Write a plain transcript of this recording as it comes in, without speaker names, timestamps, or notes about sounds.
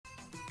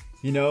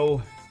You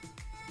know,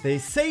 they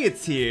say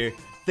it's here.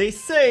 They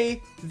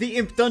say the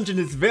Imp Dungeon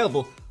is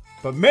available.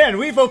 But man,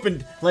 we've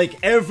opened like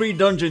every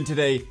dungeon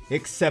today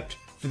except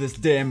for this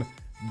damn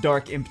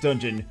Dark Imp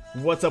Dungeon.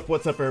 What's up,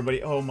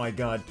 everybody? Oh my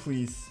god,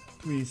 please,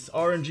 please.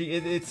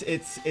 RNG,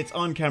 it's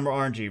on camera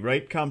RNG,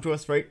 right? Come to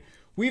us, right?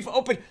 We've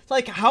opened,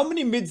 like, how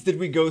many mids did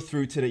we go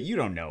through today? You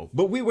don't know,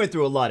 but we went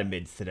through a lot of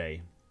mids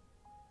today.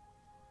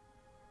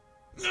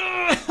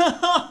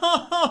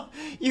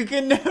 You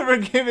can never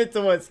give it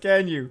to us,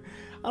 can you?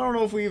 I don't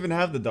know if we even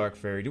have the Dark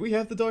Fairy. Do we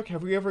have the Dark?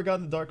 Have we ever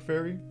gotten the Dark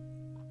Fairy?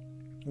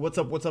 What's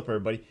up,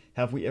 everybody?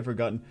 Have we ever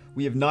gotten...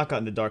 We have not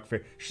gotten the Dark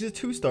Fairy. She's a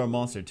 2-star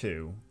monster,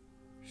 too.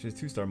 She's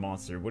a 2-star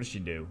monster. What does she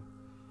do?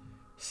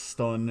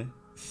 Stun,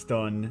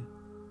 stun,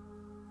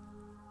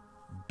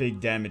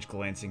 big damage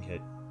glancing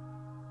hit.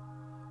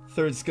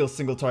 Third skill,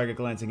 single target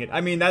glancing hit.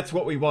 I mean, that's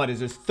what we want, is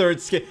this third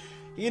skill.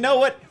 You know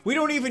what? We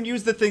don't even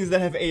use the things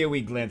that have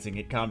AoE glancing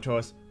hit. Count to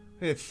us.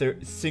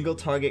 Single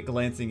target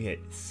glancing hit.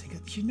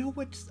 You know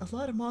what? A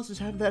lot of monsters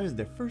have that as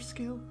their first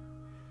skill.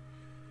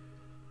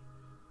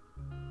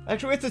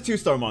 Actually, it's a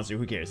 2-star monster.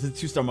 Who cares?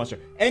 It's a 2-star monster.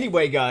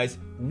 Anyway, guys,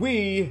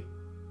 we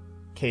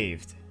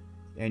caved,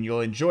 and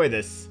you'll enjoy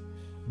this.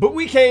 But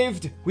we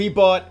caved. We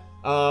bought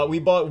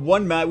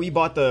one mat. We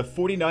bought the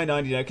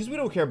 $49.99 because we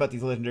don't care about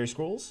these legendary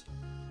scrolls,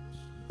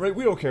 right?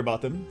 We don't care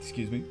about them.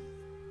 Excuse me.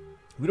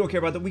 We don't care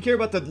about them. We care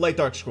about the light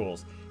dark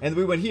scrolls. And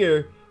we went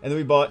here, and then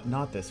we bought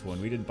not this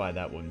one. We didn't buy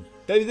that one.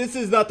 This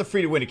is not the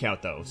free to win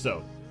account though,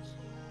 so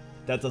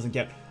that doesn't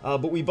count.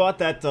 But we bought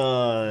that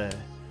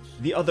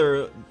the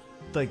other.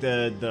 Like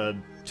the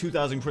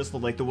 2000 crystal,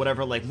 like the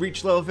whatever, like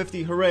reach level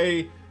 50,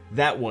 hooray,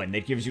 that one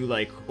that gives you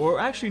like,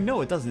 or actually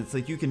no, it doesn't. It's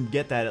like you can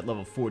get that at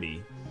level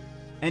 40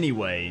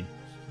 anyway.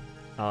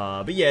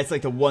 But yeah, it's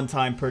like the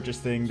one-time purchase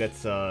thing.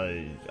 That's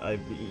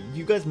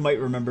you guys might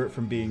remember it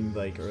from being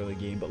like early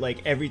game, but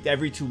like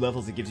every 2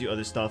 levels it gives you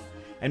other stuff,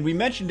 and we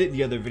mentioned it in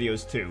the other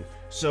videos too.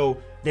 So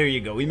there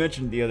you go, we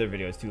mentioned the other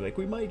videos too, like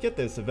we might get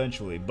this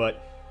eventually,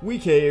 but we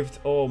caved.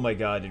 Oh my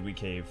god, did we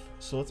cave.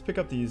 So let's pick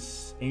up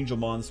these Angel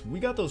Mons. We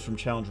got those from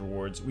Challenge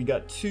Rewards. We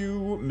got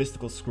 2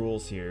 Mystical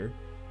Scrolls here.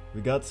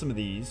 We got some of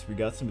these. We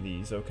got some of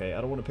these. Okay,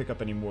 I don't want to pick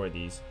up any more of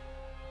these.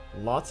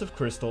 Lots of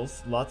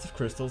crystals. Lots of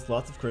crystals.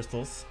 Lots of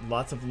crystals.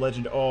 Lots of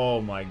legend. Oh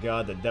my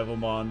god, the Devil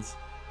Mons.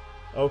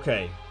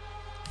 Okay.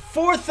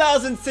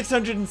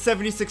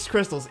 4,676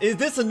 crystals. Is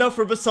this enough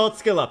for Basalt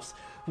Skill Ups?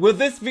 Will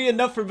this be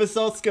enough for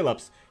Basalt Skill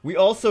Ups? We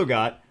also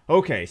got...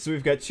 Okay, so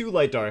we've got 2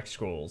 Light Dark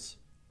Scrolls.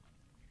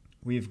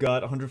 We've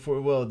got 104.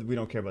 Well, we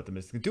don't care about the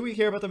mysticals. Do we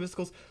care about the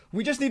mysticals?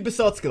 We just need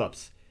Basalt Skill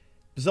Ups.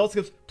 Basalt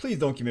Skill Ups. Please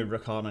don't give me a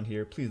Rakan on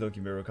here. Please don't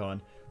give me a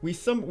Rakan.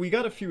 We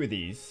got a few of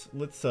these.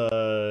 Let's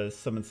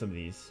summon some of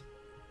these.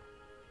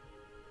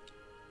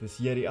 This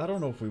Yeti. I don't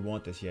know if we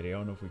want this Yeti. I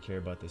don't know if we care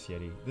about this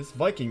Yeti. This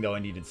Viking though, I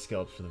needed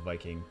Skill Ups for the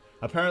Viking.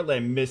 Apparently, I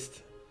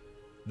missed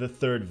the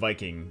 3rd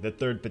Viking, the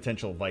 3rd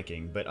potential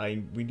Viking, but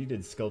we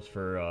needed Skill Ups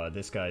for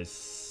this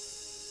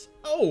guy's.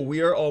 Oh,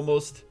 we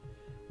almost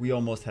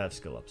have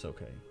Skill Ups.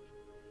 Okay.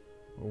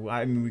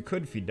 I mean, we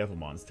could feed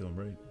Devilmons to him,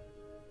 right?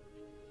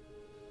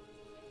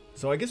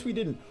 So I guess we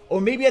didn't. Or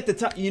maybe at the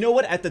time, you know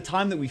what? At the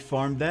time that we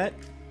farmed that,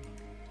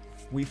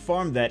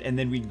 and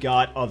then we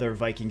got other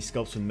Viking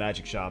sculpts from the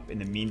Magic Shop in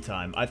the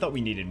meantime. I thought we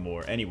needed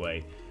more.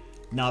 Anyway,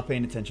 not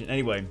paying attention.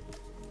 Anyway,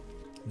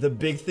 the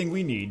big thing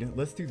we need.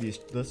 Let's do these.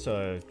 Let's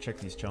check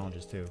these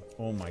challenges too.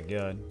 Oh my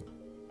god.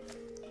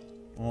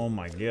 Oh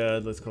my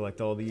god. Let's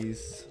collect all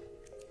these.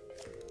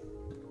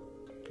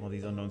 All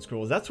these unknown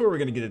scrolls. That's where we're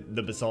gonna get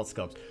the Basalt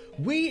Sculpts.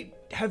 We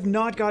have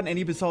not gotten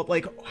any Basalt.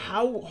 Like,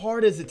 how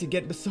hard is it to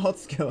get Basalt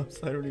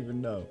Sculpts? I don't even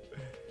know.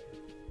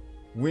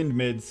 Wind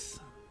mids.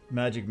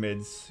 Magic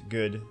mids.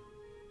 Good.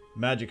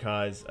 Magic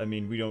highs. I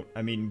mean, we don't...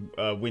 I mean,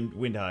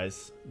 wind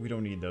highs. We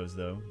don't need those,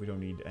 though. We don't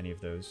need any of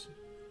those.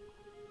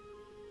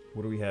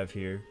 What do we have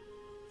here?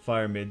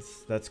 Fire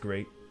mids. That's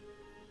great.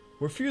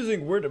 We're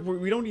fusing...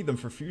 We don't need them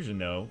for fusion,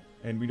 though.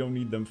 And we don't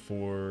need them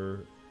for...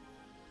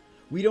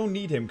 We don't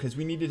need him, because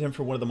we needed him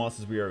for one of the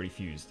monsters we already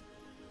fused.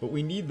 But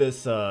we need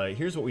this,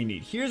 here's what we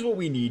need. Here's what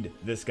we need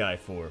this guy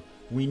for.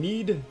 We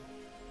need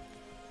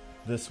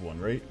this one,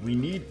 right? We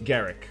need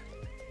Garrick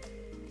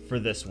for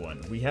this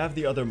one. We have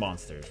the other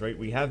monsters, right?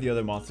 We have the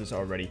other monsters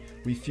already.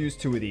 We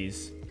fused 2 of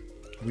these.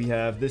 We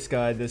have this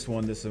guy, this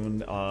one,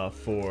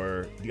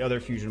 for the other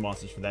fusion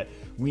monsters for that.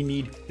 We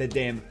need the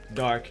damn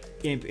Dark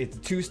Imp. It's a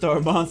 2-star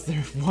monster.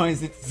 Why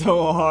is it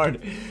so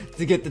hard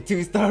to get the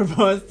 2-star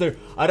monster?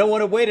 I don't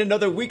want to wait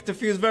another week to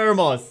fuse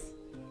Veramos.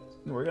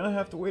 We're gonna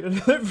have to wait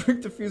another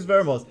week to fuse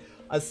Veramos.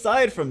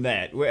 Aside from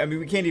that, I mean,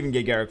 we can't even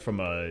get Garrick from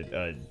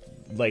a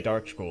Light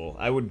Dark Scroll.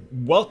 I would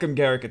welcome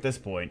Garrick at this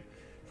point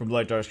from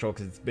Light Dark Scroll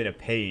because it's been a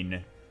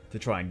pain to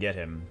try and get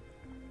him.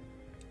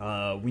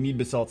 We need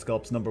Basalt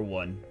Sculpts, number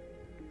 1.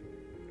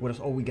 What else?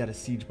 Oh, we got a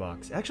siege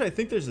box. Actually, I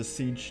think there's a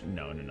siege.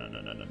 No. We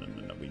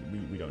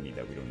don't need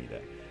that. We don't need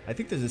that. I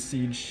think there's a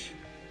siege.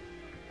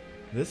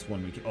 This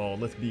one we can. Oh,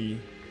 let's be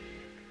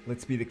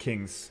the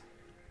kings.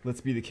 Let's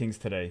be the kings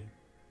today.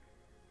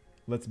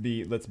 Let's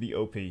be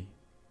OP.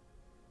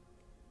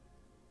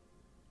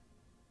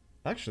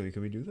 Actually,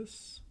 could we do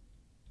this?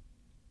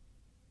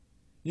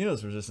 You know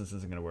this resistance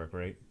isn't gonna work,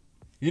 right?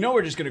 You know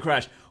we're just gonna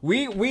crash.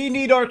 We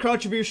need our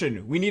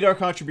contribution. We need our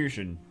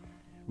contribution.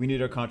 We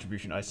need our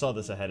contribution. I saw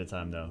this ahead of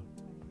time, though.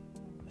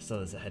 I saw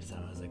this ahead of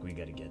time. I was like, we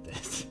gotta get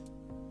this.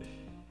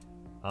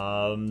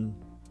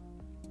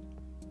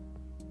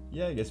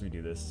 Yeah, I guess we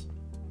do this.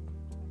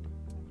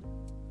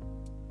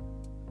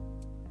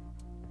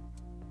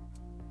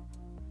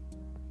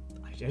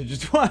 I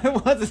just want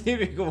to see if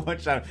we can one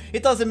shot.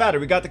 It doesn't matter.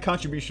 We got the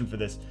contribution for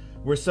this.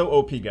 We're so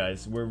OP,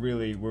 guys. We're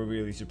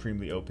really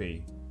supremely OP.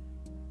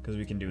 Because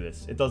we can do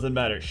this. It doesn't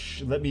matter.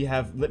 Shh, let me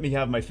have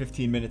my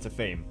 15 minutes of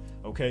fame,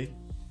 okay?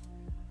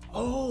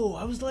 Oh,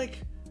 I was like,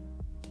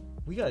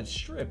 we got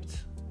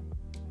stripped.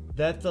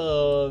 That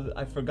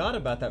I forgot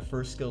about that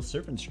first skill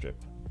serpent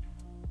strip.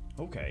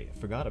 Okay, I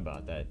forgot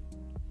about that.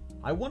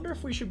 I wonder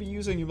if we should be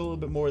using him a little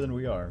bit more than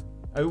we are.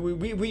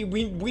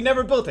 We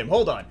never built him.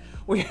 Hold on.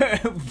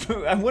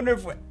 I wonder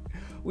if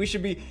we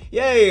should be.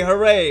 Yay!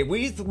 Hooray!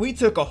 We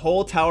took a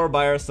whole tower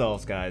by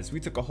ourselves, guys. We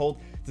took a whole.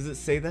 Does it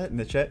say that in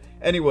the chat?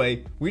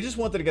 Anyway, we just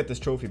wanted to get this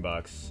trophy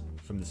box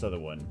from this other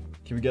one.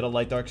 Can we get a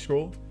light dark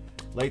scroll?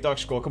 Light dark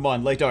scroll. Come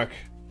on, light dark.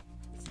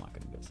 It's not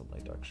gonna give us a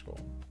light dark scroll.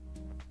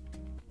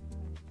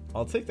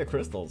 I'll take the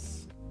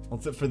crystals.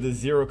 For the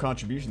 0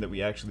 contribution that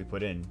we actually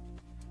put in.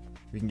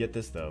 We can get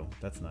this though.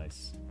 That's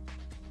nice.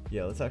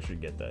 Yeah, let's actually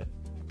get that.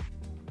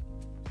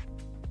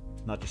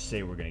 Not just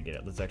say we're gonna get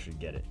it. Let's actually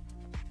get it.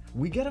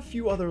 We get a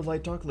few other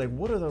light dark. Like,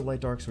 what other light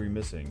darks are we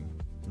missing?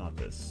 Not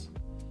this.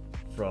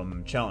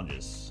 From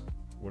challenges.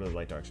 What other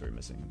light darks are we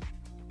missing?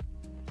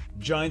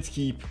 Giant's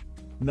Keep.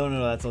 No,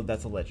 that's a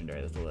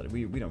legendary. That's a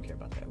legendary. We don't care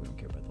about that. We don't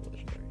care about the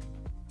legendary.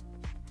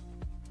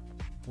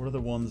 What are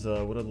the ones?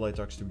 What other light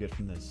darks do we get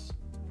from this?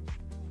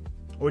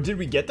 Or did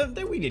we get them?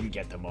 We didn't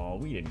get them all.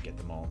 We didn't get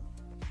them all.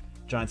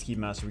 Giant's Keep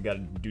Master. We gotta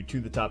do to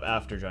the top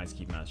after Giant's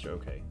Keep Master.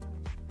 Okay.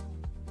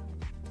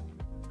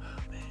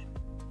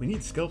 We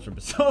need skills for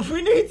Basalt.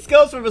 We need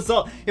skills for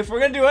Basalt. If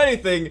we're gonna do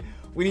anything,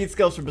 we need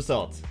skills for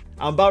Basalt.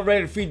 I'm about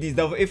ready to feed these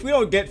devil. If we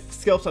don't get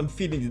skills, I'm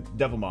feeding these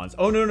Devilmons.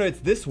 Oh no, it's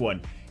this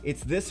one.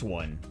 It's this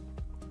one.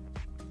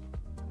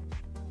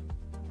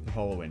 The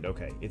Hollow Wind.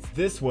 Okay, it's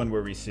this one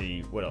where we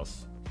see what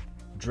else?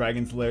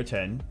 Dragon's Lair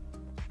 10.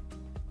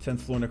 10th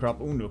floor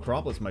Necropolis. Ooh,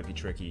 Necropolis might be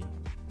tricky.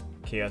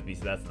 Chaos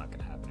Beast. That's not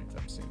gonna happen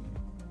anytime soon.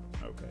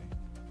 Okay.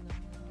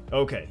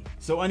 Okay.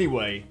 So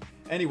anyway,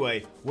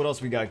 what else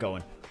we got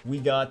going? We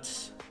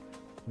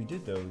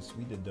did those.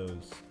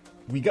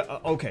 We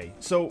got, okay,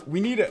 so we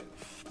need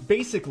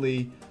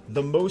basically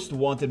the most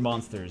wanted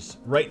monsters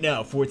right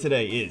now for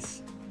today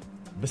is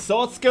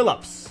Basalt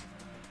SKILLUPS.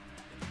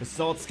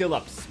 Basalt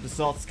SKILLUPS.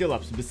 Basalt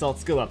SKILLUPS. Basalt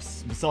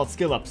SKILLUPS. Basalt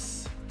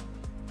SKILLUPS.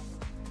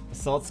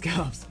 Basalt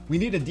SKILLUPS. We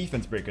need a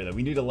defense breaker though.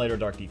 We need a light or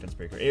dark defense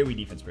breaker. AoE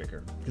defense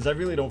breaker. Because I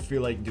really don't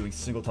feel like doing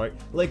single target.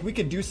 Like we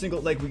could do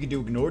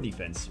ignore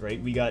defense,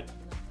 right? We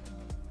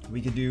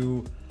could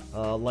do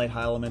light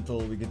high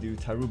elemental, we could do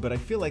Taru, but I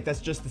feel like that's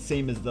just the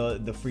same as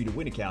the free to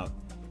win account.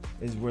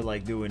 Is we're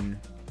like doing,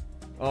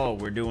 oh,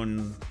 we're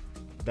doing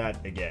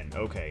that again.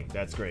 Okay,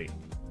 that's great.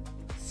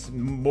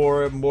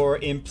 More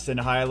imps and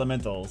high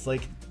elementals.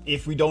 Like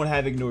if we don't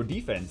have ignore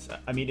defense,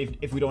 I mean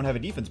if we don't have a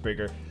defense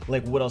breaker,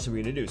 like what else are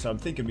we gonna do? So I'm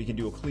thinking we can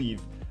do a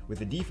cleave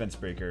with a defense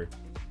breaker,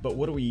 but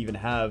what do we even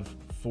have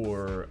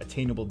for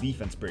attainable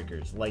defense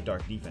breakers, light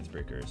dark defense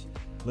breakers?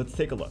 Let's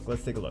take a look.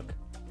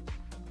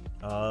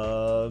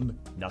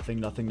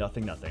 Nothing. I'm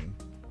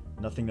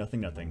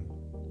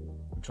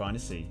trying to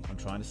see.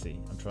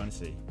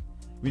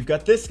 We've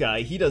got this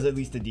guy. He does at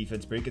least a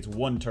defense break. It's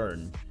 1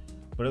 turn.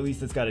 But at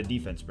least it's got a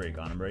defense break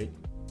on him, right?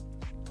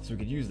 So we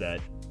could use that.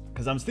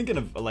 Because I was thinking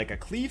of like a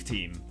cleave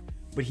team.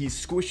 But he's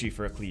squishy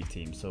for a cleave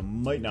team. So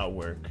might not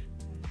work.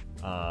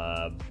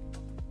 But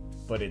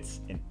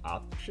it's an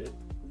option.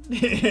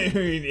 I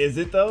mean, is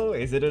it though?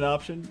 Is it an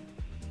option?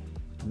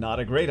 Not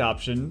a great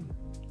option.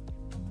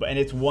 And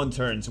it's 1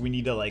 turn, so we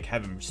need to like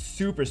have him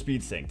super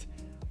speed synced.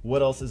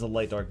 What else is a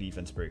light dark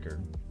defense breaker?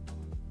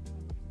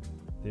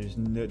 There's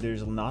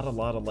not a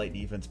lot of light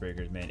defense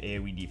breakers, man.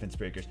 AoE defense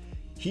breakers.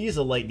 He's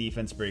a light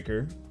defense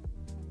breaker.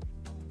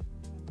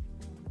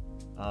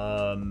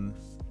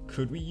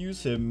 Could we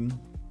use him?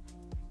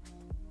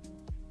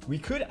 We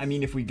could. I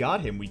mean, if we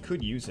got him, we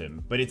could use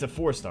him. But it's a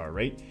 4-star,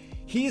 right?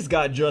 He's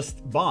got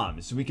just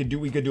bombs. So we could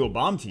do a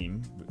bomb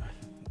team.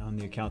 On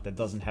the account that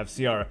doesn't have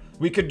CR.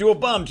 We could do a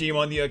bomb team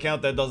on the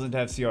account that doesn't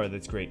have CR.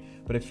 That's great.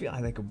 But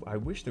I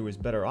wish there was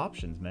better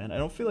options, man. I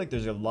don't feel like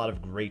there's a lot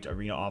of great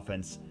arena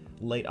offense,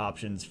 light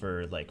options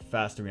for like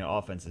fast arena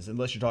offenses,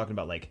 unless you're talking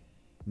about like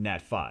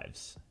Nat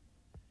 5s.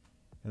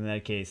 In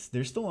that case,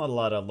 there's still not a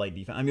lot of light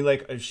defense. I mean,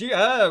 like she's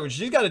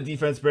got a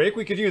defense break.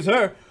 We could use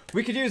her.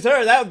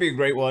 That would be a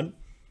great one.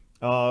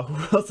 Who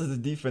else is a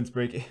defense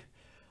break?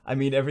 I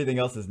mean, everything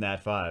else is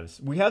Nat 5s.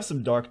 We have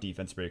some dark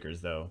defense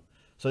breakers though.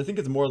 So I think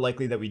it's more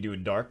likely that we do a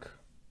dark.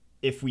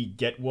 If we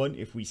get one,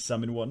 if we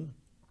summon one.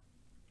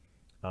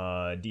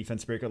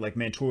 Defense breaker, like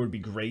Mantor would be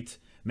great.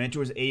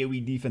 Mantor's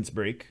AoE defense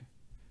break.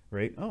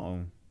 Right? Uh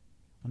oh.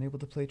 Unable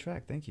to play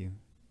track, thank you.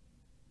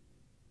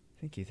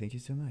 Thank you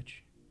so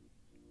much.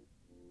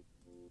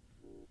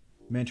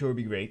 Mantor would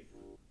be great.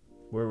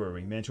 Where were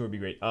we? Mantor would be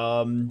great.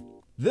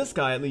 This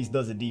guy at least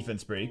does a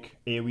defense break.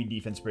 AoE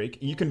defense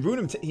break. You can rune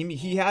him.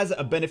 He has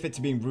a benefit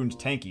to being runed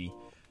tanky.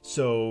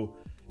 So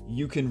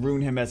you can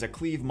rune him as a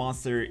cleave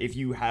monster if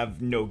you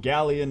have no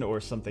Galleon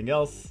or something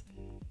else.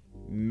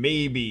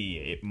 Maybe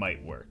it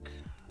might work.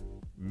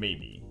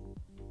 Maybe.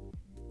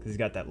 Because he's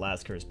got that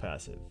last curse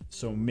passive.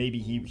 So maybe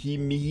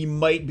he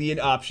might be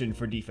an option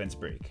for defense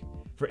break.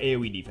 For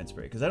AoE defense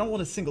break. Because I don't want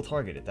to single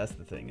target it. That's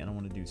the thing. I don't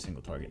want to do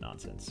single target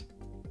nonsense.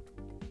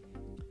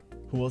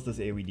 Who else does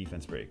AoE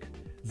defense break?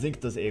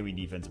 Zinc does AoE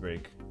defense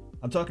break.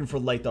 I'm talking for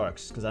light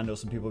darks, because I know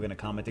some people are going to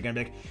comment. They're going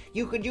to be like,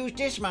 you could use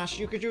this mash,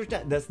 you could use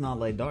that. That's not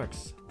light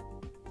darks.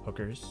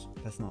 Hookers,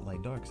 that's not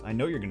light darks. I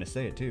know you're going to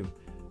say it too.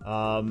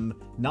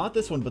 Not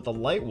this one, but the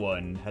light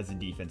one has a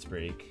defense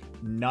break.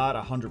 Not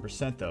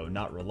 100% though,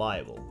 not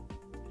reliable.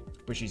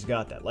 But she's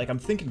got that. Like, I'm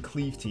thinking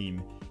Cleave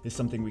Team is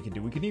something we could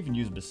do. We could even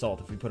use Basalt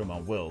if we put him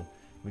on Will.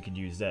 We could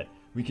use that.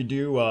 We could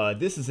do,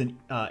 this is an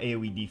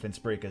AoE defense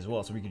break as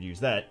well, so we could use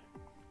that.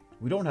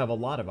 We don't have a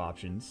lot of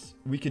options.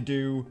 We could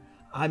do...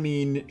 I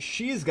mean,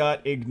 she's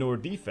got ignore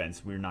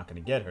defense. We're not going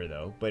to get her,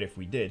 though. But if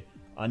we did...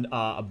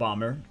 a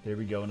bomber. There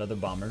we go, another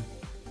bomber.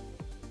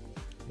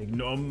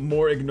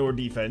 More ignore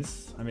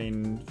defense. I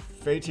mean,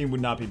 Fey Team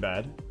would not be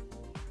bad.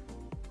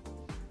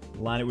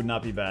 Line it would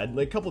not be bad.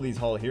 Like, a couple of these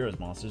Hall of Heroes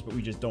monsters, but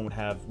we just don't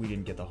have... We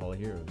didn't get the Hall of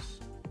Heroes.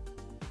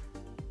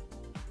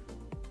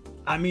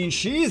 I mean,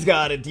 she's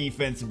got a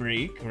defense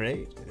break,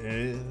 right?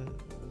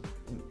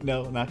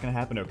 No, not going to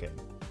happen. Okay.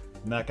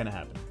 Not gonna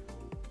happen.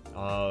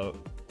 I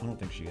don't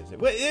think she is it.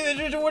 Wait,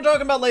 we're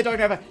talking about late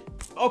dark.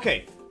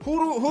 Okay,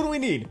 who do we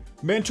need?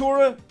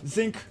 Mantora,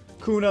 Zinc,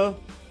 Kuna,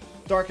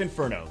 Dark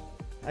Inferno.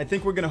 I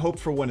think we're gonna hope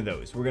for one of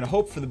those. We're gonna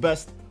hope for the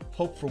best.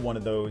 Hope for one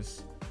of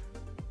those.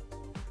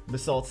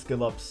 Basalt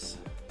SKILLUPS.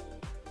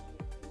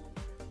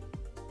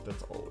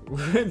 That's all.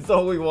 That's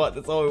all we want.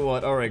 That's all we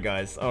want. All right,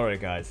 guys. All right,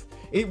 guys.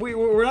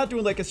 We're not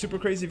doing like a super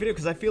crazy video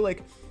because I feel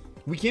like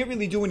we can't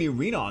really do any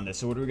arena on this.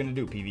 So what are we gonna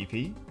do?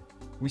 PvP?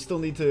 We still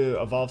need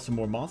to evolve some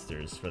more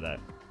monsters for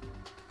that.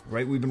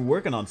 Right? We've been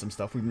working on some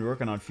stuff. We've been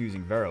working on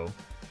fusing Vero.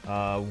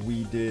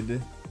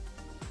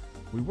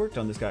 We worked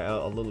on this guy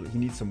a little. He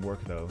needs some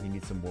work, though. He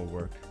needs some more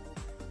work.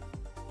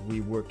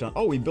 We worked on...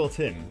 Oh, we built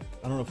him.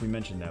 I don't know if we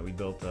mentioned that. We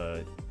built,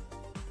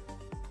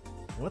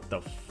 What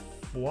the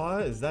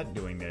what is that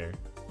doing there?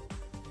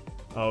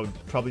 Oh,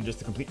 probably just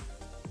to complete...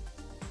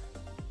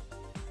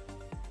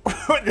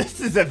 This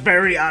is a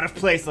very out of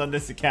place on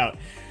this account.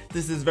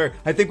 This is very...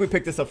 I think we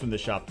picked this up from the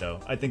shop, though.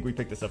 I think we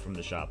picked this up from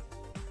the shop.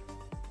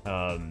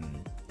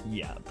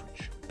 Yeah, I'm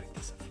pretty sure we picked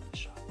this up from the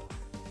shop.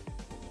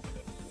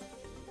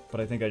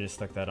 But I think I just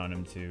stuck that on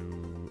him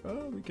to...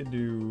 Oh, we could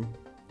do...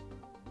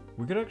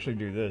 We could actually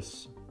do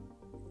this.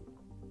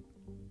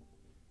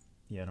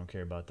 Yeah, I don't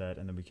care about that.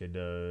 And then we could,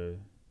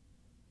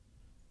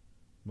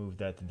 move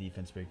that to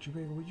defense break.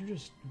 Jubega, would you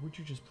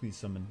just please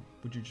summon?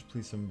 Would you just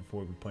please summon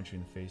before we punch you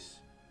in the face?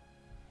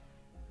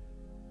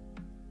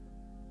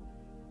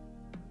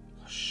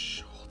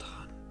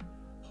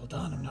 Hold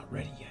on, I'm not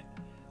ready yet.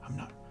 I'm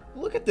not...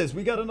 Look at this,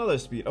 we got another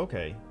speed.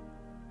 Okay.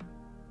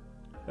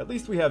 At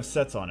least we have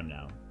sets on him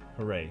now.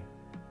 Hooray.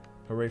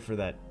 Hooray for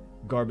that.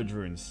 Garbage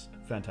runes.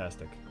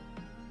 Fantastic.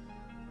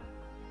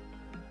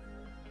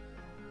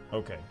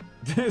 Okay.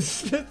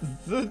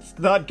 It's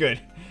not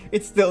good.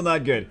 It's still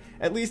not good.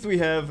 At least we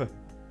have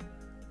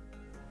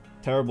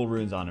terrible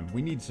runes on him.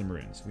 We need some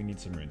runes. We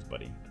need some runes,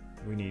 buddy.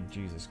 We need...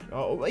 Jesus.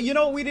 Oh, you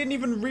know, we didn't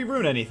even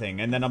re-rune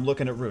anything. And then I'm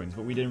looking at runes,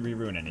 but we didn't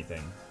re-rune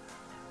anything.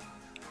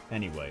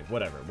 Anyway,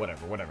 whatever.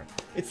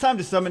 It's time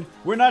to summon.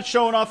 We're not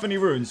showing off any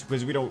runes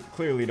because we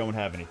clearly don't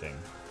have anything.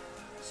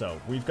 So,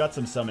 we've got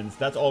some summons.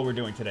 That's all we're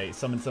doing today.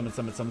 Summon. Summon.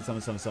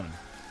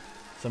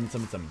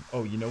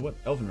 Oh, you know what?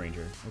 Elven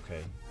Ranger.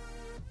 Okay.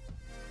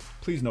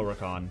 Please no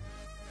Rakan.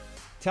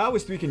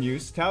 Taoist we can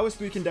use. Taoist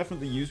we can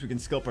definitely use. We can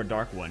skill up our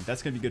Dark one.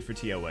 That's going to be good for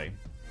TOA.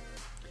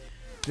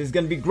 This is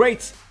going to be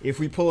great if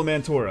we pull a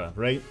Mantora,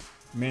 right?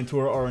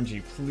 Mantora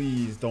RNG.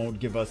 Please don't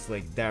give us,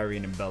 like,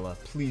 Darian and Bella.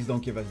 Please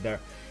don't give us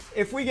Darian.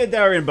 If we get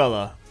Darian and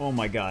Bella, oh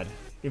my god.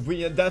 If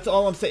we, that's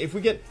all I'm saying. If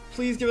we get,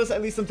 please give us at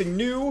least something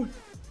new.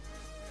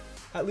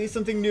 At least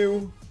something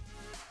new.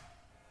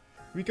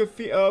 We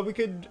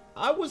could,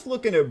 I was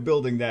looking at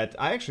building that.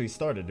 I actually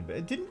started a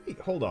bit. Didn't we?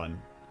 Hold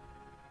on.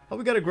 Oh,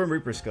 we got a Grim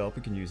Reaper scalp.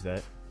 We can use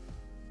that.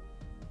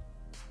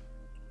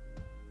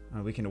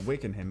 We can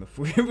awaken him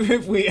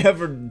if we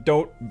ever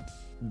don't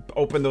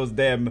open those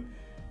damn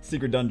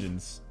secret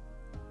dungeons.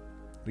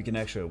 We can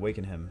actually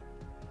awaken him.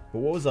 But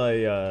what was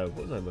I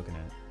looking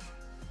at?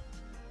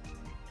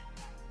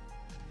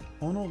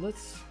 Oh no,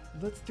 let's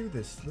do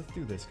this. Let's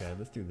do this guy.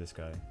 Let's do this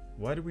guy.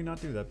 Why did we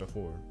not do that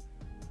before?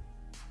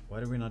 Why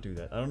did we not do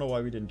that? I don't know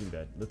why we didn't do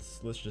that.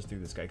 Let's just do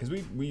this guy because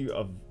we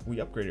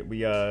upgraded.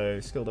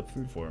 We skilled up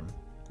food for him.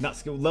 Not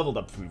skilled, leveled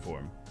up food for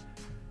him.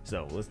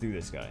 So let's do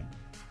this guy.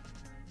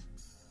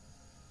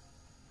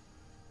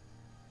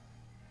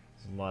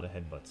 There's a lot of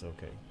headbutts.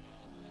 Okay.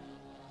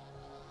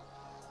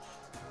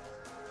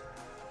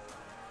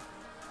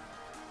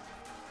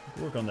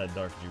 Work on that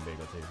Dark Jew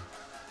Bagel too.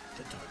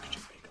 The Dark Jew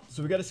Bagel.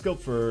 So we got a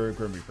scope for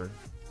Grim Reaper.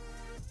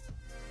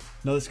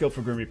 Another scope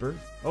for Grim Reaper.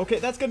 Okay,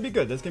 that's gonna be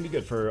good. That's gonna be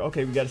good for...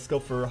 Okay, we got a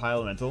scope for High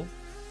Elemental.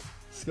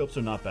 Scopes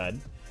are not bad.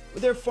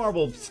 But they're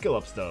farmable skill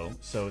ups though,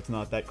 so it's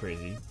not that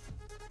crazy.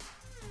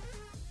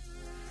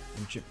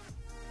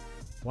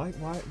 Why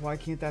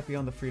can't that be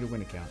on the free to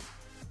win account?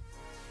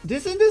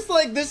 This is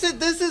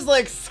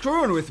like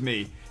screwing with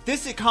me.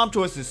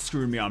 Comptoss is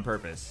screwing me on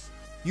purpose.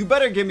 You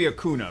better give me a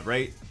Kuna,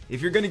 right?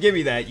 If you're gonna give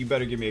me that, you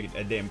better give me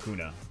a damn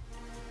Kuna.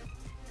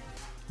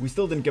 We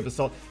still didn't get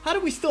Basalt. How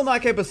did we still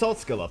not get Basalt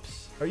skill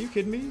ups? Are you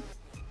kidding me?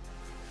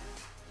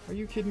 Are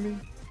you kidding me?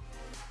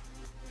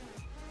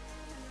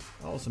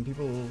 Oh, some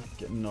people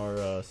getting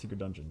our secret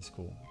dungeons.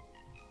 Cool.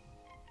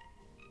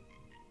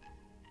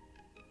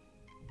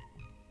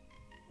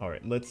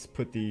 Alright, let's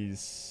put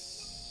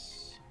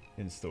these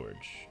in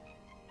storage.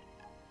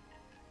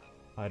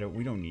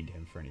 We don't need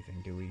him for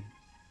anything, do we?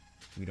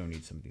 We don't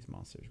need some of these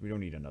monsters. We don't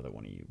need another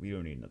one of you. We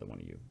don't need another one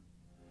of you.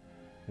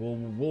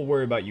 We'll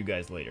worry about you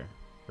guys later,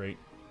 right?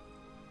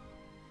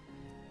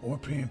 More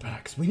premium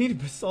packs. We need a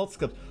Basalt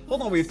Sculpt.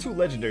 Hold on, we have 2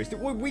 legendaries.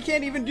 We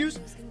can't even use...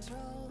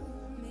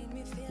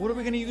 What are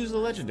we gonna use the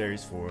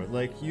legendaries for?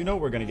 Like, you know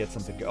we're gonna get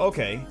something.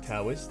 Okay,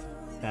 Taoist,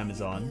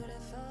 Amazon.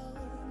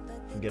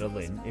 If we get a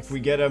Lin. If we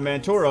get a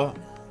Mantora,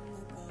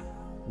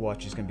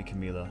 watch is gonna be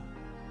Camila.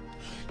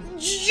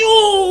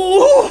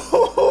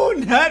 Yo!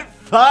 Nat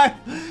 5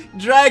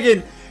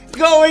 Dragon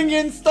going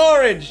in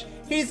storage.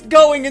 He's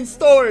going in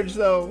storage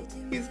though.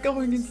 He's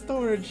going in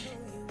storage.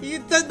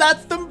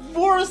 That's the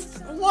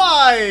worst.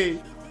 Why?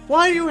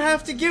 Why do you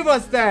have to give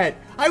us that?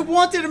 I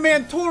wanted a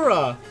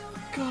Mantora.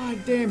 God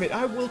damn it.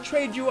 I will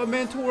trade you a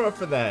Mantora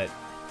for that.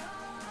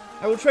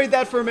 I will trade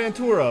that for a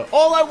Mantora.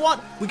 All I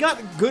want... We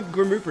got good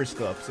Grim Reaper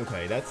sculpts.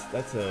 Okay,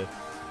 that's a...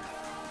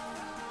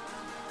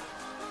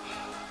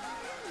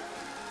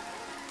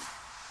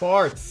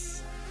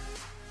 Farts.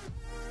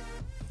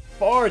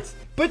 Farts.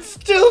 But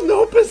still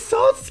no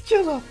Basalt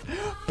skill up.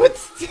 But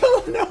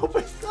still no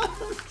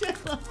Basalt skill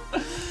up.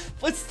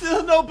 But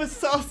still no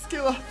Basalt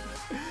skill up.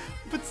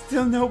 But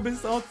still no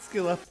Basalt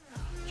skill up.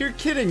 You're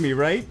kidding me,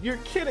 right? You're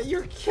kidding.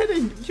 You're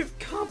kidding. You've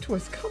come to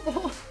us. Come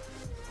on.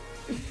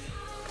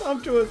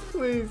 Come to us,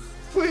 please.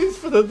 Please,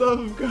 for the love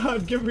of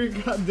God, give me a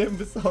goddamn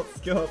Basalt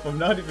skill up. I'm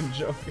not even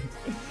joking.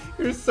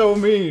 You're so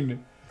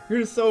mean.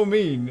 You're so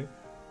mean.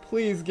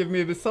 Please give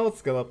me a Basalt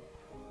skill up.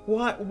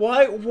 Why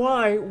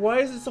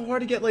is it so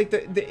hard to get, like,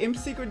 the Imp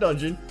Secret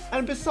Dungeon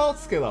and Basalt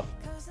skill up?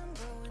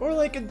 Or,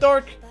 like, a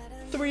Dark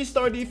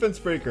 3-star defense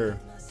breaker.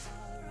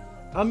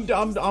 I'm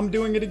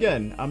doing it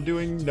again. I'm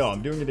doing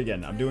it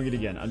again. I'm doing it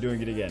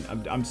again.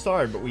 I'm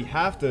sorry, but we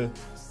have to...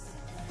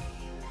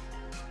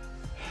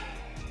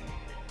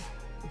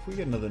 If we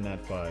get another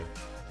Nat 5,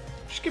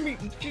 just give me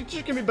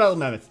Battle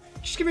Mammoth.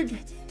 Just give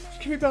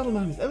me Battle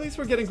Mammoth. At least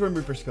we're getting Grim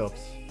Reaper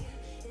sculpts.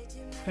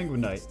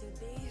 Penguin Knight.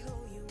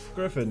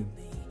 Griffin.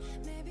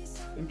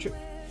 I'm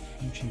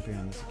champion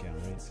on this account,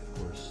 right? Of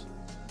course.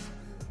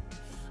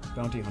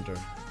 Bounty Hunter.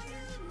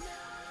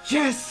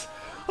 Yes!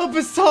 A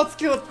Basalt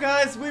skill up,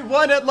 guys! We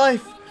won at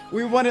life!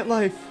 We won at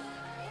life!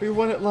 We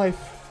won at life!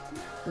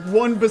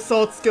 1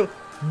 Basalt skill.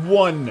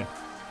 1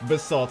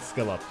 Basalt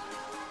skill up.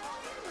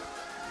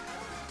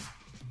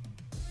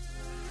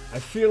 I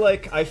feel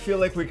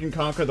like we can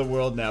conquer the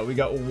world now. We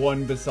got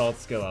 1 Basalt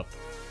skill up.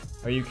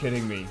 Are you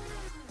kidding me?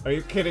 Are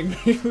you kidding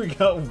me? We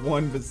got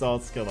 1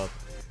 Basalt skill up.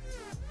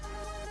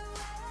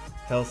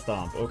 Hell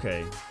Stomp,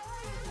 okay.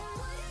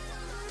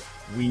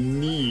 We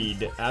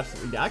need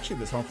absolutely... Actually,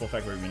 this harmful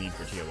effect rate we need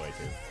for TOA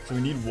too. So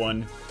we need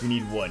 1. We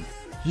need 1.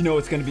 You know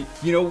it's gonna be...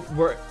 You know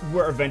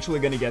we're eventually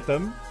gonna get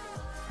them.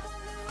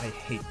 I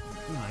hate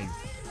my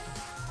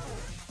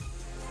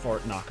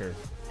fart knocker.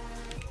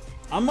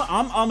 I'm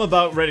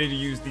about ready to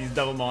use these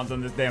double mons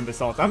on this damn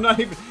Basalt. I'm not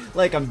even...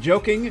 Like, I'm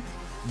joking,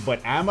 but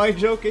am I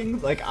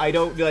joking? Like, I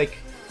don't, like...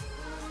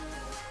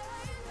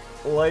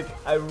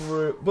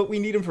 But we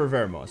need him for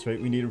Veramos,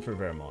 right? We need him for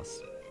Veramos.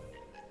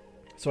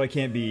 So I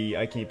can't be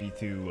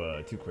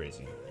too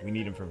crazy. We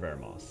need him for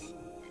Veramos.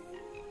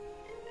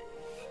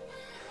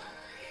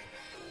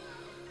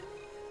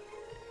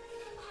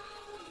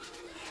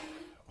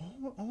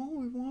 All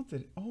we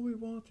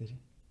wanted.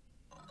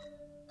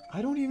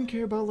 I don't even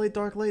care about Light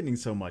Dark Lightning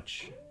so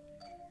much.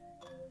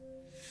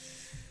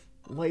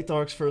 Light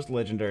Dark's first,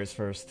 Legendary's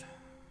first.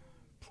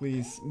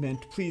 Please, man,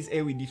 please,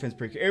 AoE Defense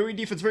Breaker. AoE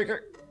Defense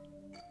Breaker!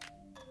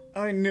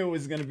 I knew it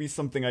was gonna be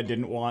something I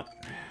didn't want.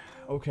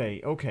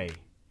 Okay.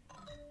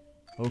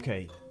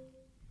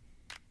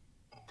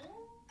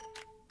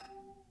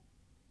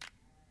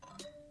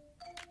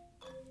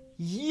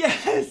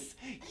 Yes!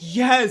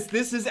 Yes!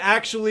 This is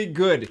actually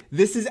good.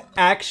 This is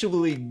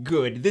actually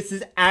good. This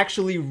is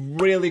actually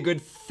really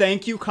good.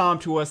 Thank you,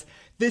 Comtoss.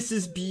 This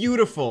is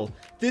beautiful.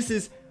 This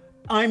is...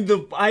 I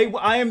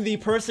am the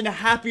person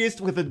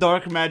happiest with a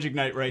Dark Magic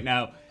Knight right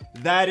now.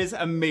 That is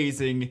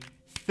amazing.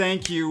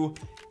 Thank you.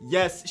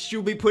 Yes,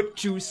 she'll be put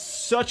to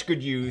such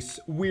good use.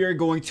 We are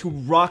going to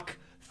rock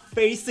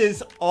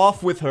faces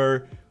off with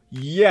her.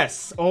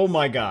 Yes! Oh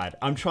my god.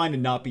 I'm trying to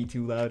not be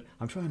too loud.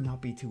 I'm trying to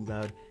not be too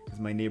loud because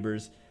my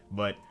neighbors,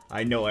 but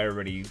I know I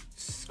already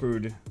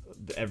screwed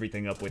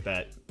everything up with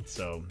that.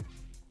 So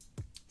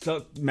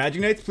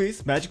Magic Knights,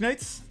 please. Magic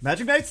Knights?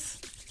 Magic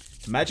Knights?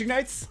 Magic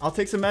Knights? I'll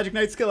take some Magic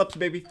Knight skill-ups,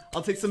 baby.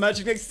 I'll take some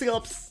Magic Knight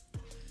skill-ups.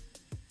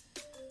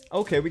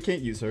 Okay, we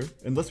can't use her.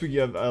 Unless we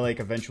give, like,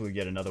 eventually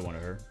get another one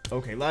of her.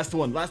 Okay, last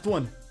one, last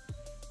one.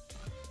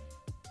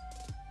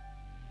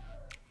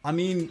 I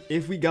mean,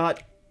 if we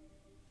got...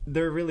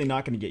 They're really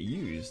not going to get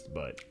used,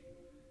 but...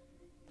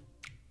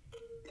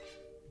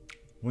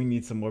 We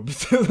need some more...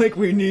 like,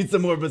 we need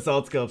some more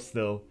Basalt Sculpts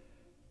still.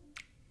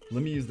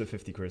 Let me use the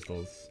 50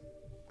 crystals.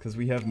 Because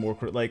we have more...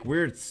 Like,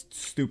 we're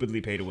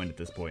stupidly pay to win at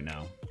this point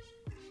now.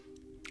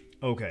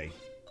 Okay.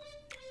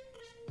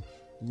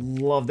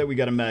 Love that we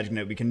got a Magic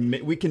Knight. We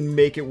can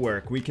make it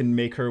work. We can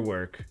make her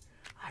work.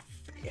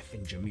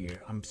 Effing Jameer.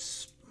 Oh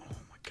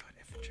my god,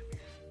 effing Jameer.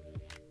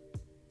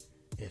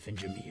 Effing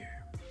Jameer.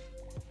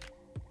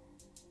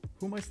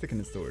 Who am I sticking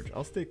in storage?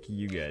 I'll stick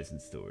you guys in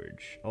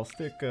storage. I'll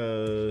stick,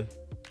 and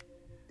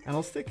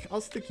I'll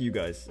stick you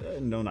guys.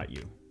 No, not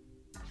you.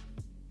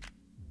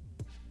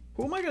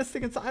 Who am I gonna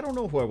stick inside? I don't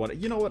know who I want.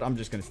 You know what? I'm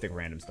just gonna stick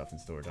random stuff in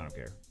storage. I don't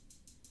care.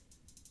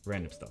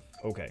 Random stuff.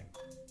 Okay.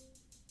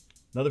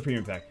 Another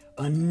premium pack.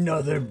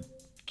 Another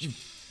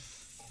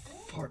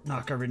fart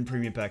knocker ridden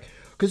premium pack.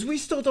 Because we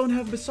still don't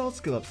have Basalt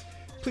skill ups.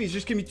 Please,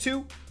 just give me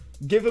 2.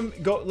 Give them,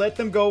 let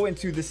them go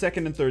into the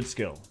 2nd and 3rd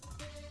skill.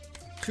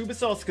 2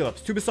 Basalt skill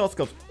ups. 2 Basalt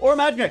skill ups. Or a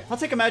Magic Knight. I'll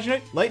take a Magic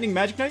Knight. Lightning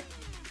Magic Knight.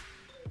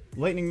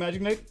 Lightning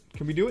Magic Knight.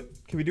 Can we do it?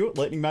 Can we do it?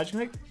 Lightning Magic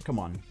Knight? Come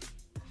on.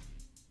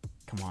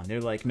 Come on.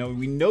 They're like, no,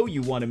 we know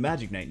you want a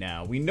Magic Knight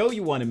now. We know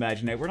you want a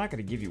Magic Knight. We're not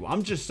going to give you.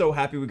 I'm just so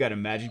happy we got a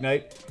Magic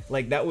Knight.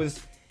 Like, that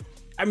was...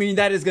 I mean,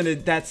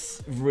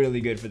 that's really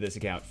good for this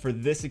account. For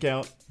this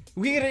account,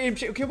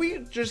 can we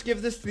just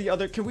give this to the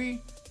other, can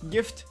we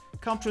gift,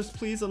 Comptress,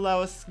 please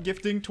allow us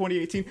gifting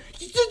 2018?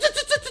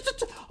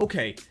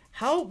 Okay,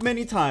 how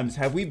many times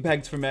have we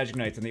begged for Magic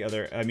Knights on the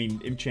other, I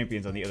mean, Imp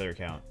Champions on the other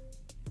account?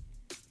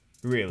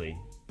 Really?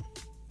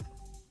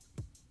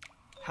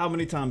 How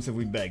many times have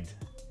we begged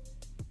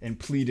and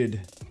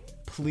pleaded,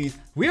 please?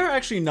 We are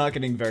actually not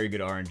getting very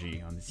good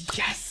RNG on this.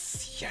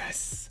 Yes,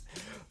 yes.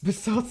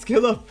 Basalt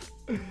skill up.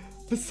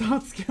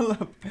 Basalt skill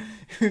up.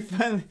 We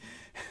finally...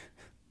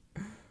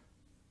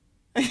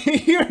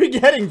 You're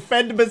getting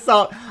fed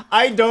Basalt.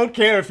 I don't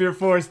care if you're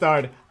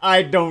 4-starred.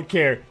 I don't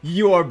care.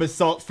 You are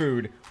Basalt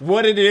food.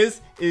 What it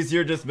is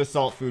you're just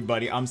Basalt food,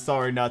 buddy. I'm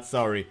sorry, not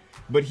sorry.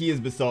 But he is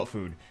Basalt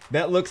food.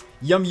 That looks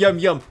yum, yum,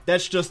 yum.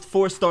 That's just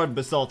 4-starred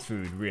Basalt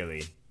food,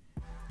 really.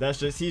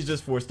 He's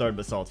just 4-starred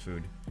Basalt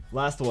food.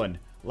 Last one.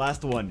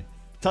 Last one.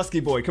 Tusky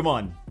boy, come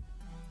on.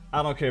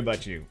 I don't care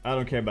about you. I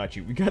don't care about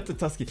you. We got the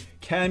Tusky.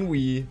 Can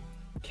we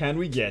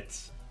get...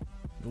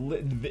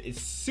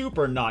 It's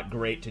super not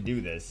great to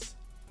do this.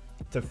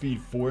 To feed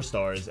 4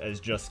 stars as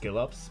just skill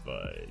ups,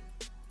 but...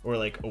 Or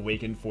like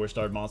awaken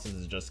 4-starred monsters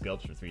as just skill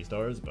ups for 3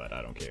 stars, but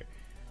I don't care.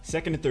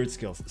 2nd and 3rd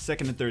skills.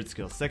 2nd and 3rd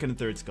skills. 2nd and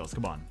 3rd skills.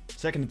 Come on.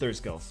 2nd and 3rd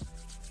skills.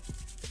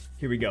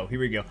 Here we go. Here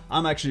we go.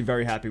 I'm actually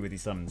very happy with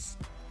these summons.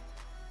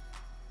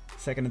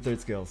 2nd and 3rd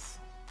skills.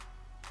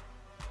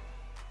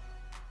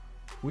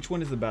 Which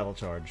one is the battle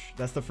charge?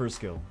 That's the 1st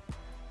skill.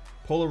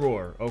 Polar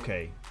Roar.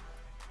 Okay.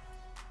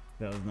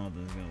 That was not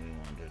the skill we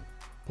wanted.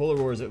 Polar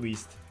Roar is at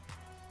least...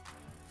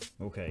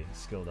 Okay,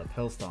 skilled up.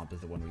 Hell Stomp is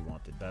the one we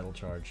wanted. Battle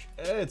charge.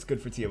 It's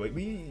good for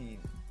TO8.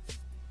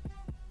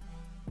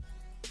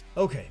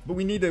 Okay, but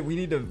we need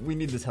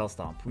this Hell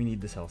Stomp. We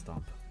need this Hell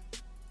Stomp.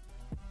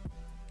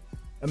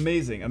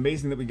 Amazing.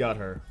 Amazing that we got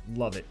her.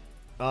 Love it.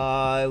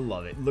 I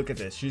love it. Look at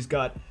this. She's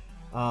got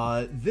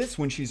this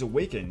when she's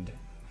awakened.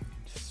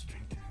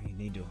 We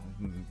need to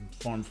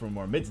farm for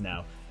more mids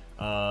now.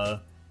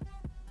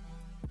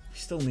 We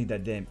still need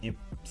that damn Imp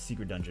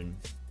secret dungeon.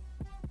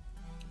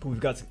 But we've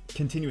got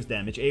continuous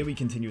damage. AoE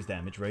continuous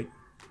damage, right?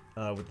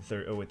 With the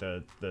third, with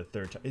the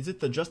third time. Is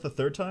it just the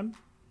 3rd time?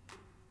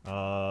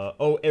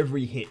 Oh,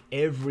 every hit.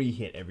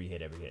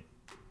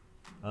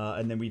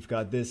 And then we've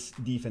got this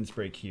defense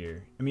break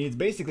here. I mean,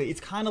 it's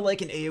kind of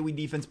like an AoE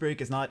defense break.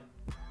 It's not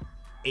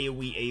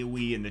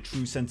AoE in the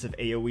true sense of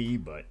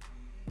AoE, but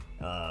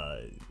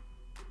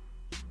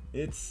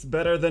it's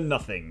better than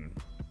nothing.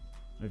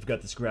 We've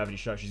got this gravity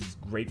shot. She's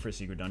great for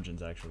secret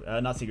dungeons, actually.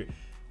 Not secret.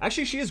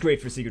 Actually, she is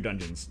great for secret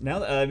dungeons.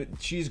 Now,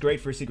 she's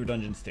great for secret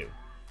dungeons too.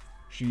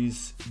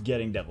 She's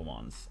getting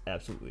Devilmons,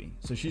 absolutely.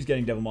 So she's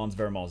getting Devilmons.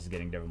 Verimals is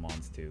getting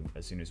Devilmons too.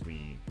 As soon as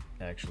we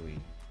actually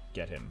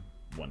get him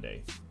one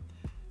day.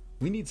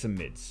 We need some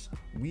mids.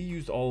 We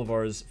used all of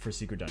ours for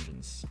secret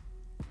dungeons,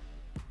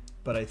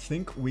 but I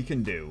think we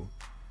can do.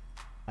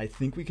 I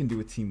think we can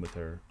do a team with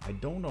her. I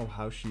don't know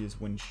how she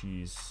is when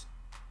she's,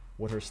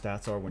 what her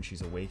stats are when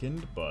she's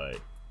awakened, but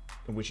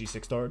when she's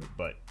 6-starred.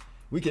 But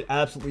we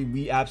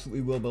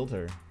absolutely will build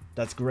her.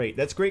 That's great.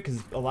 That's great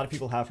because a lot of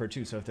people have her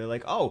too. So if they're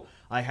like, oh,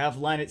 I have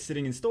Lynette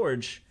sitting in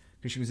storage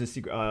because she was a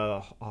secret, a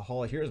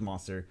Hall of Heroes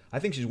monster. I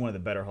think she's one of the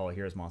better Hall of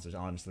Heroes monsters,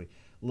 honestly.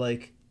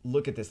 Like,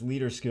 look at this.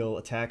 Leader skill,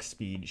 attack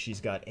speed.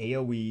 She's got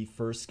AoE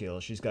first skill.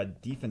 She's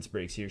got defense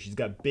breaks here. She's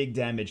got big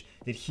damage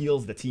that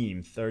heals the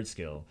team, third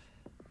skill.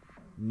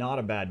 Not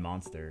a bad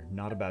monster.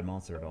 Not a bad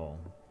monster at all.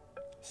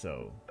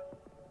 So,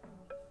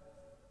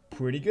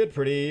 pretty good.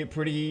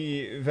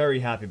 Pretty, very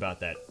happy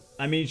about that.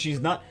 I mean, she's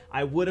not...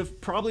 I would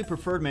have probably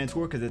preferred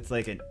Manticore because it's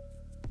like an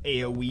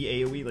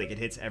AoE. Like, it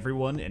hits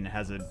everyone and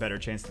has a better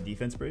chance to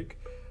defense break.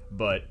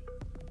 But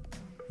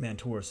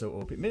Manticore is so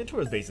OP.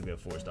 Manticore is basically a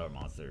 4-star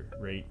monster,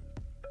 right?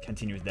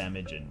 Continuous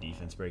damage and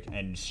defense break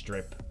and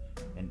strip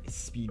and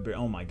speed break.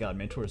 Oh my god,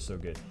 Manticore is so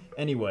good.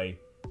 Anyway,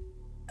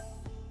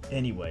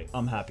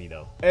 I'm happy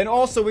though. And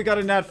also we got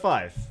a Nat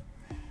 5.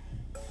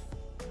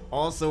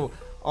 Also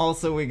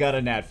we got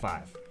a Nat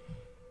 5.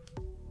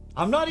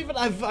 I'm not even,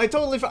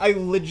 I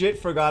legit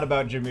forgot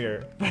about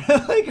Jameer.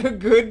 Like a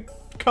good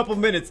couple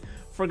minutes,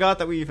 forgot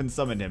that we even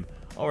summoned him.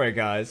 Alright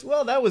guys,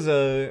 well that was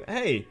a,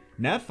 hey,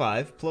 Nat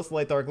 5 plus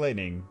Light Dark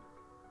Lightning.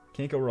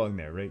 Can't go wrong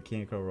there, right?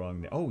 Can't go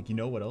wrong there. Oh, you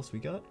know what else we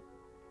got?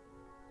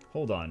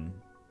 Hold on.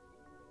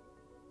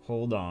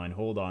 Hold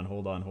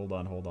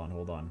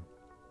on.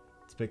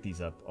 Let's pick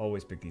these up.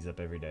 Always pick these up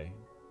every day.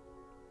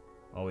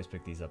 Always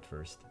pick these up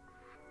first.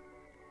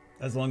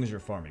 As long as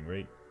you're farming,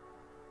 right?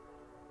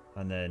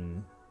 And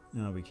then...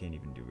 No, we can't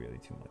even do really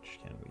too much,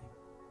 can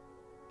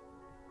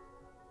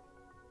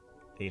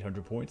we?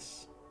 800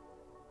 points.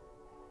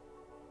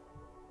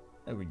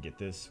 And we can get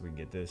this,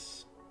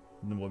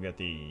 and then we'll get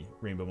the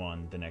Rainbow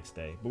Mon the next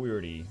day. But we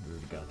already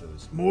got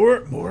those.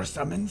 More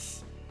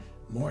summons?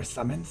 More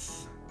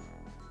summons?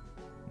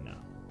 No.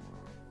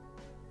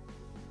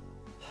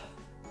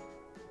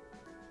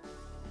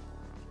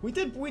 We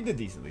did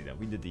decently though.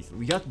 We did decently.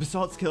 We got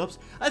Basalt SKILLUPS.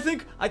 I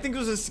think it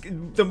was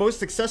the most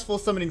successful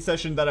summoning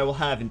session that I will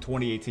have in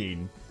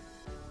 2018.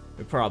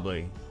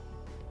 Probably.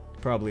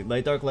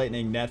 Light Dark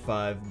Lightning, Nat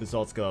 5,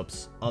 Basalt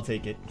SKILLUPS. I'll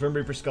take it. Grim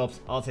Reaper SKILLUPS.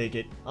 I'll take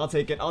it. I'll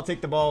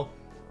take the ball.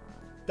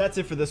 That's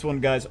it for this one,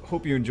 guys.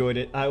 Hope you enjoyed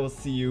it. I will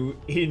see you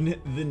in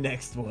the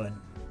next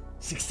one.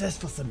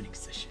 Successful summoning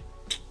session.